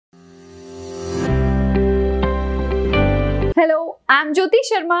Hello, I'm Jyoti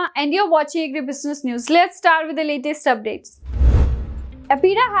Sharma and you're watching Agri Business News. Let's start with the latest updates.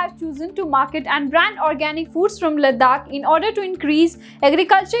 APEDA has chosen to market and brand organic foods from Ladakh in order to increase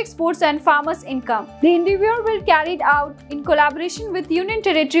agriculture exports and farmers' income. The endeavour will be carried out in collaboration with Union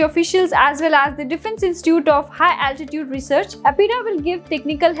Territory officials as well as the Defence Institute of High Altitude Research. APEDA will give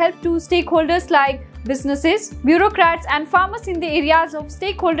technical help to stakeholders like businesses, bureaucrats and farmers in the areas of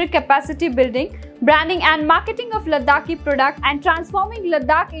stakeholder capacity building, branding and marketing of Ladakhi product and transforming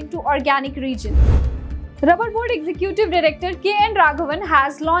Ladakh into organic region. Rubber Board Executive Director K.N. Raghavan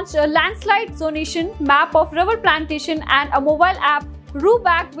has launched a landslide zonation map of rubber plantation and a mobile app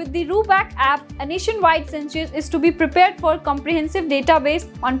RUBAC. With the RUBAC app, a nationwide census is to be prepared for comprehensive database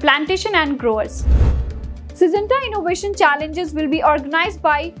on plantation and growers. Sygenta Innovation Challenges will be organized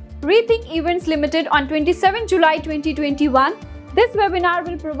by Rethink Events Limited on 27 July 2021. This webinar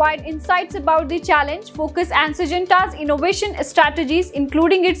will provide insights about the challenge, focus and Sygenta's innovation strategies,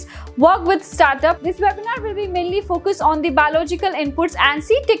 including its work with startup. This webinar will be mainly focused on the biological inputs and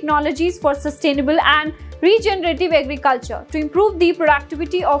seed technologies for sustainable and regenerative agriculture to improve the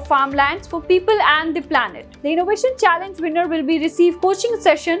productivity of farmlands for people and the planet. The Innovation Challenge winner will be receive coaching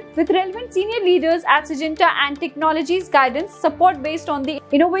session with relevant senior leaders at Sygenta and technologies guidance support based on the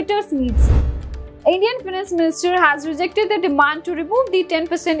innovators' needs. Indian Finance Minister has rejected the demand to remove the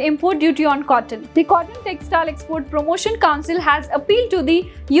 10% import duty on cotton. The Cotton Textile Export Promotion Council has appealed to the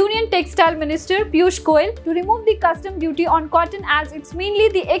Union Textile Minister Piyush Goyal to remove the custom duty on cotton, as it's mainly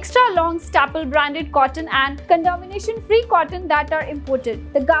the extra long staple branded cotton and contamination-free cotton that are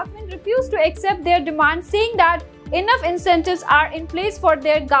imported. The government refused to accept their demand, saying that enough incentives are in place for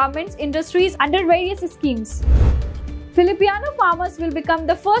their garments industries under various schemes. Filipino farmers will become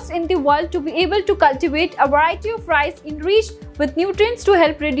the first in the world to be able to cultivate a variety of rice enriched with nutrients to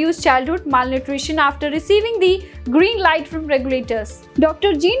help reduce childhood malnutrition after receiving the green light from regulators.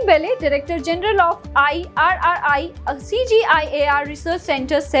 Dr. Jean Belle, Director General of IRRI, a CGIAR research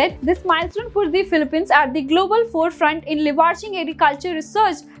center, said this milestone put the Philippines at the global forefront in leveraging agriculture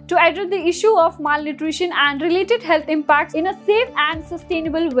research to address the issue of malnutrition and related health impacts in a safe and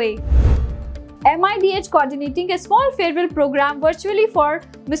sustainable way. MIDH coordinating a small farewell program virtually for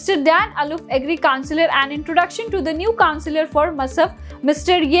Mr. Dan Aluf, Agri Councillor, and introduction to the new Councillor for Masaf,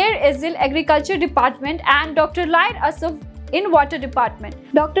 Mr. Yer Ezil, Agriculture Department, and Dr. Lair Asaf in Water Department.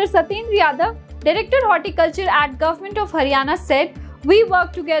 Dr. Satyendra Yadav, Director Horticulture at Government of Haryana, said, "We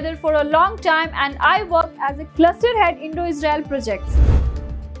worked together for a long time and I worked as a cluster head Indo-Israel projects."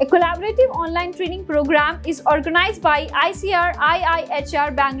 A collaborative online training program is organized by ICAR,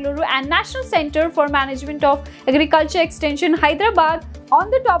 IIHR Bangalore and National Center for Management of Agriculture Extension Hyderabad on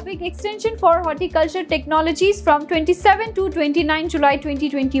the topic Extension for Horticulture Technologies from 27 to 29 July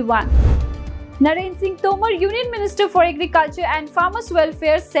 2021. Narendra Singh Tomar, Union Minister for Agriculture and Farmers'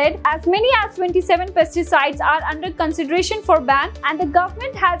 Welfare, said as many as 27 pesticides are under consideration for ban and the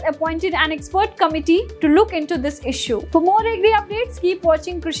government has appointed an expert committee to look into this issue. For more agri updates, keep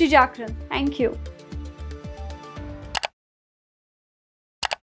watching Krishi Jagran. Thank you.